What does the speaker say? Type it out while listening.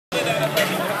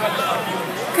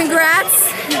Congrats.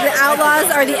 The Outlaws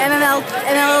are the MLL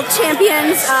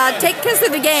champions. Take us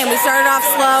through the game. We started off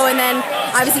slow and then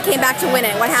obviously came back to win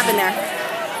it. What happened there?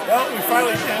 Well, we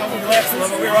finally, we relaxed a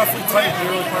little. We were awfully tight in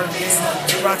the early part of the game.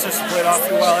 Rochester played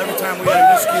awfully well. Every time we had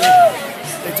a miscue,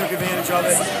 they took advantage of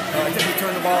it. I think we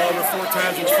turned the ball over 4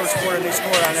 times in the first quarter, and they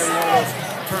scored on every one of those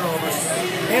turnovers.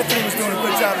 Anthony was doing a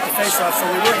good job at the faceoff, so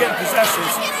we were getting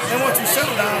possessions. Then once we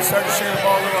settled down and started to share the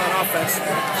ball a little on offense,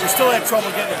 we still had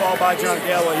trouble getting the ball by John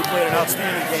Galloway. He played an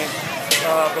outstanding game.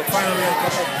 But finally we had a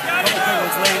couple big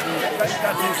ones late and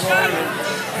got things rolling. And,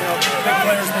 you know, big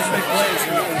players make big plays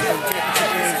in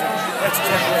championship games, and that's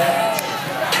exactly what happened.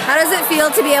 How does it feel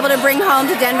to be able to bring home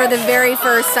to Denver the very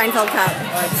first Steinfeld Cup?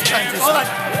 It's kind of just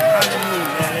on the moon,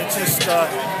 man. It's just,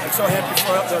 I'm so happy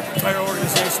for the entire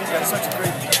organization. We've got such a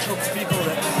great group of people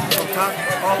that from top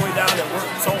all the way down that work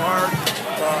so hard.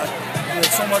 We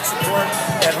had so much support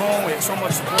at home. We had so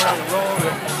much support on the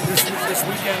road. This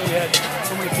weekend we had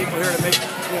so many people here to make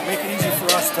it easy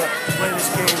for us to play this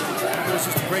game. It was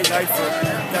just a great night for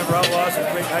Denver Outlaws and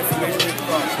a great night for Major League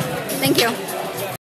Lacrosse. Thank you.